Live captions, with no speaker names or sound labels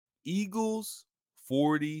Eagles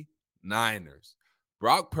 49ers.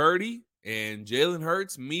 Brock Purdy and Jalen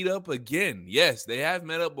Hurts meet up again. Yes, they have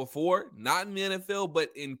met up before, not in the NFL, but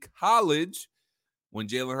in college when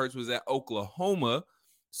Jalen Hurts was at Oklahoma.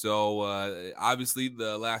 So obviously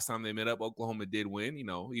the last time they met up, Oklahoma did win,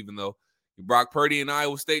 even though Brock Purdy and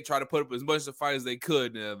Iowa State tried to put up as much of a fight as they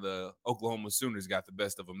could. The Oklahoma Sooners got the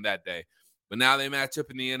best of them that day. But now they match up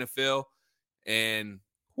in the NFL. And,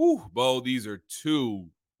 Bo, these are two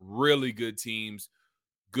really good teams.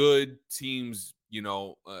 Good teams,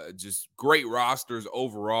 just great rosters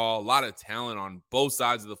overall. A lot of talent on both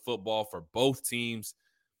sides of the football for both teams.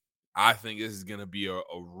 I think this is going to be a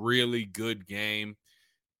really good game.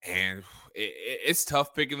 And it's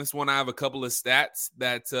tough picking this one. I have a couple of stats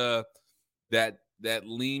that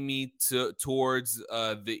lean me towards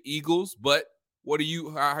the Eagles. But how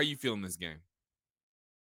are you feeling this game?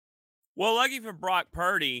 Well, lucky for Brock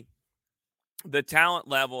Purdy, the talent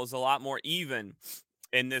level is a lot more even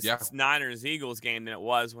in this Niners-Eagles game than it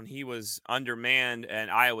was when he was undermanned at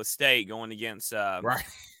Iowa State going against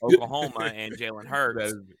Oklahoma and Jalen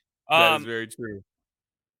Hurts. That is very true.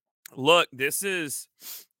 Look, these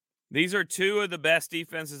are two of the best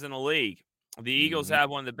defenses in the league. The Eagles have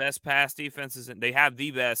one of the best pass defenses, and they have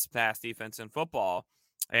the best pass defense in football,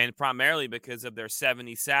 and primarily because of their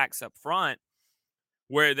 70 sacks up front,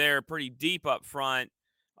 where they're pretty deep up front.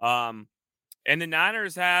 And the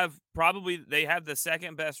Niners have the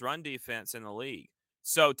second best run defense in the league.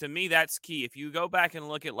 So to me, that's key. If you go back and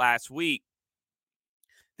look at last week,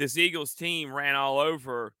 this Eagles team ran all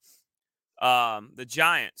over the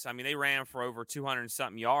Giants. I mean, they ran for over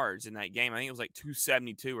 200-something yards in that game. I think it was like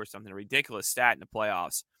 272 or something, a ridiculous stat in the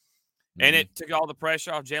playoffs. And it took all the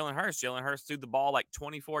pressure off Jalen Hurts. Jalen Hurts threw the ball like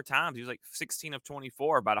 24 times. He was like 16 of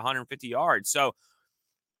 24, about 150 yards. So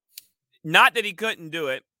not that he couldn't do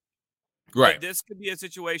it. Right. But this could be a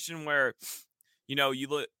situation where, you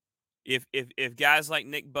look, if guys like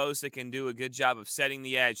Nick Bosa can do a good job of setting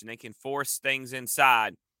the edge and they can force things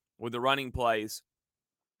inside with the running plays,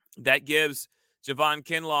 that gives Javon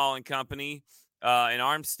Kinlaw and company and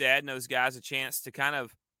Armstead and those guys a chance to kind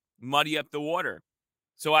of muddy up the water.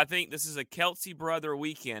 So I think this is a Kelce brother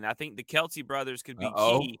weekend. I think the Kelce brothers could be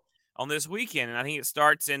key on this weekend, and I think it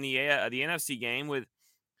starts in the NFC game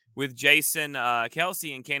with Jason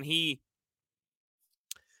Kelce, and can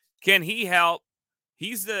he help?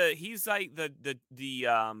 He's like the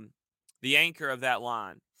anchor of that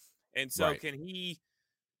line, and so can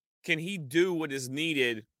he do what is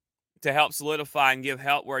needed to help solidify and give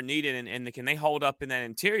help where needed, and can they hold up in that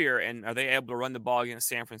interior, and are they able to run the ball against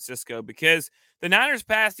San Francisco? Because the Niners'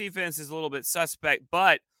 pass defense is a little bit suspect,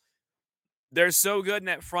 but they're so good in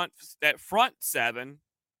that front seven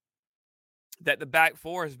that the back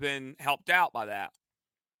four has been helped out by that.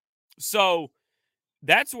 So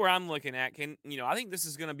that's where I'm looking at. I think this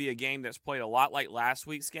is going to be a game that's played a lot like last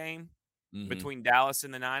week's game between Dallas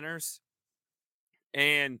and the Niners.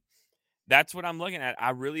 And that's what I'm looking at.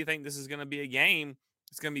 I really think this is going to be a game.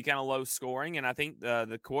 It's going to be kind of low scoring. And I think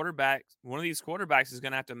the quarterback, one of these quarterbacks is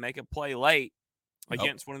going to have to make a play late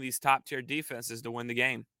against one of these top tier defenses to win the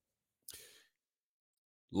game.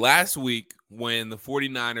 Last week, when the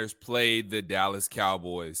 49ers played the Dallas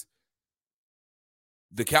Cowboys,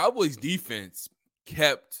 the Cowboys defense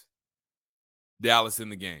kept Dallas in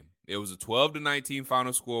the game. It was a 12-19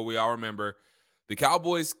 final score. We all remember the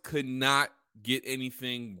Cowboys could not get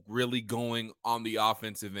anything really going on the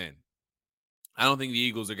offensive end. I don't think the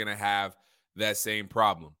Eagles are going to have that same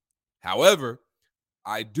problem. However,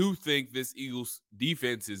 I do think this Eagles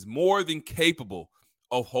defense is more than capable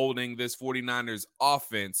of holding this 49ers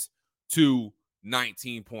offense to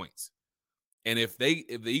 19 points. And if the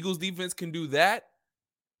Eagles defense can do that,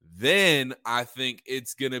 then I think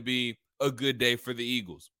it's going to be a good day for the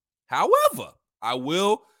Eagles. However, I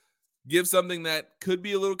will give something that could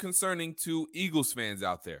be a little concerning to Eagles fans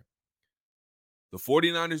out there. The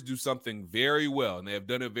 49ers do something very well, and they have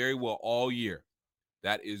done it very well all year.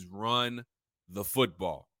 That is run the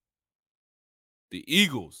football. The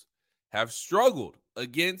Eagles have struggled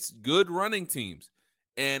against good running teams,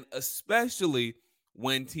 and especially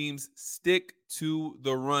when teams stick to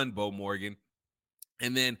the run, Bo Morgan.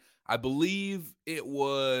 And then I believe it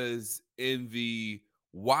was in the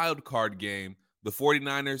wild card game, the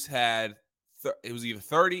 49ers had it was either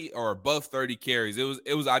 30 or above 30 carries.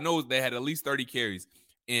 It was I know they had at least 30 carries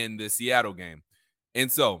in the Seattle game.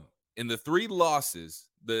 And so in the three losses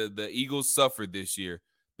the Eagles suffered this year,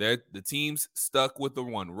 the teams stuck with the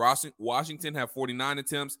run. Washington had 49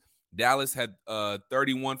 attempts. Dallas had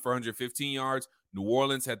 31 for 115 yards. New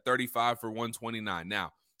Orleans had 35 for 129.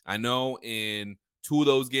 Now, I know in two of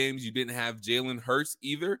those games you didn't have Jalen Hurts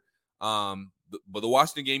either, But the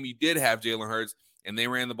Washington game, you did have Jalen Hurts, and they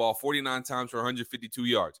ran the ball 49 times for 152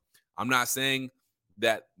 yards. I'm not saying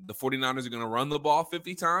that the 49ers are going to run the ball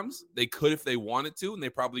 50 times. They could if they wanted to, and they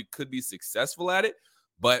probably could be successful at it.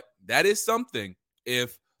 But that is something.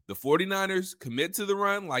 If the 49ers commit to the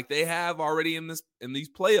run like they have already in these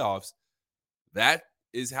playoffs, that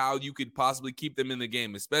is how you could possibly keep them in the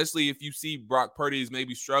game, especially if you see Brock Purdy is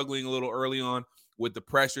maybe struggling a little early on with the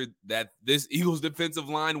pressure that this Eagles defensive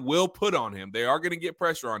line will put on him. They are going to get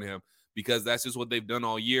pressure on him because that's just what they've done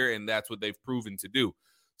all year, and that's what they've proven to do.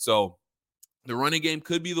 So the running game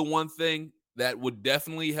could be the one thing that would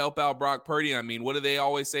definitely help out Brock Purdy. I mean, what do they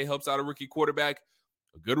always say helps out a rookie quarterback?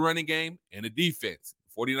 A good running game and a defense.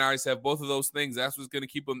 49ers have both of those things. That's what's going to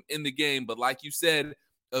keep them in the game. But like you said,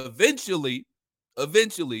 eventually,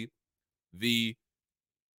 the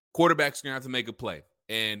quarterback's going to have to make a play.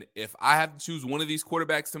 And if I have to choose one of these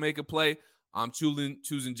quarterbacks to make a play, I'm choosing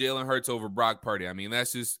Jalen Hurts over Brock Purdy. I mean,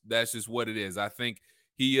 that's just what it is. I think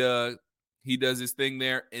he does his thing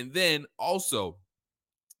there. And then also,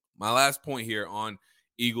 my last point here on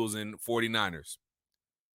Eagles and 49ers.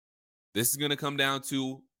 This is going to come down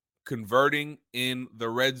to converting in the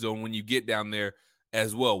red zone when you get down there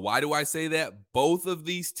as well. Why do I say that? Both of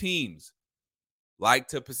these teams like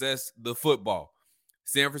to possess the football.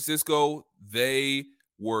 San Francisco, they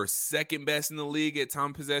were second best in the league at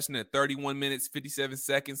time possession at 31 minutes, 57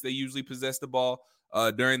 seconds. They usually possess the ball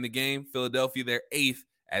during the game. Philadelphia, they're eighth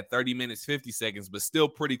at 30 minutes, 50 seconds, but still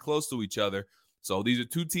pretty close to each other. So these are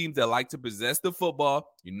two teams that like to possess the football.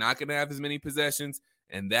 You're not going to have as many possessions,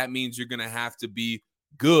 and that means you're going to have to be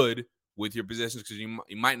good with your possessions because you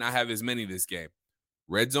might not have as many this game.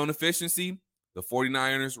 Red zone efficiency, the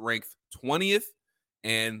 49ers ranked 20th,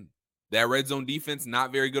 and that red zone defense,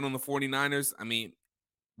 not very good on the 49ers. I mean,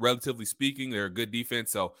 relatively speaking, they're a good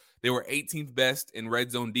defense. So they were 18th best in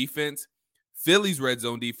red zone defense. Philly's red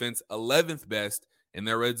zone defense, 11th best, and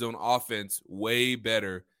their red zone offense, way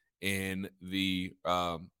better in the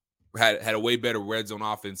had a way better red zone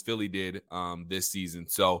offense Philly did this season.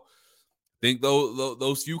 So I think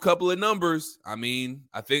those few couple of numbers, I mean,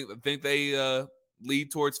 I think they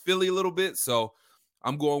lead towards Philly a little bit. So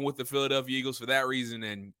I'm going with the Philadelphia Eagles for that reason,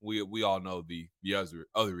 and we all know the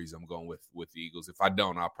other reason I'm going with the Eagles. If I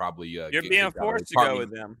don't, I'll probably you're being forced to go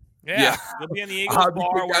with them. Yeah. You'll be in the Eagles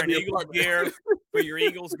bar wearing Eagles gear for your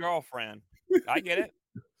Eagles girlfriend. I get it.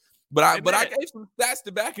 But I gave some stats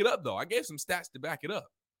to back it up, though.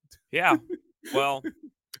 Yeah. Well,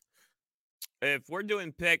 if we're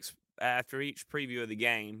doing picks after each preview of the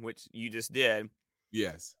game, which you just did,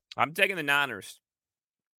 yes, I'm taking the Niners.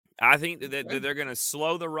 I think that they're going to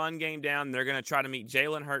slow the run game down. They're going to try to make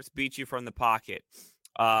Jalen Hurts beat you from the pocket.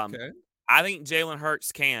 I think Jalen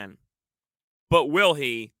Hurts can, but will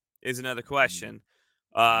he is another question.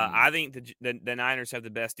 I think the Niners have the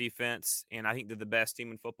best defense, and I think they're the best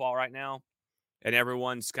team in football right now, and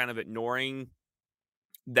everyone's kind of ignoring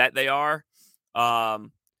that they are.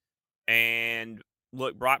 And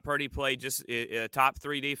look, Brock Purdy played just a top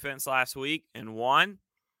 3 defense last week and won.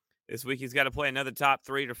 This week he's got to play another top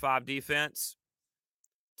 3 to 5 defense.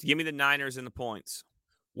 To give me the Niners and the points.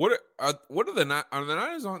 What are the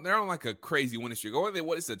Niners on? They're on like a crazy winning streak. Or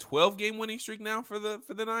what is a 12-game winning streak now for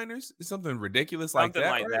the Niners? It's something ridiculous like that.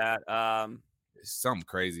 Something like that. It's something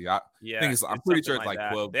crazy. I'm pretty sure it's like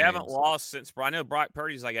 12. They haven't lost since. I know Brock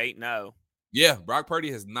Purdy's like 8-0. Yeah, Brock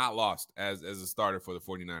Purdy has not lost as a starter for the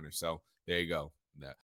 49ers. So there you go.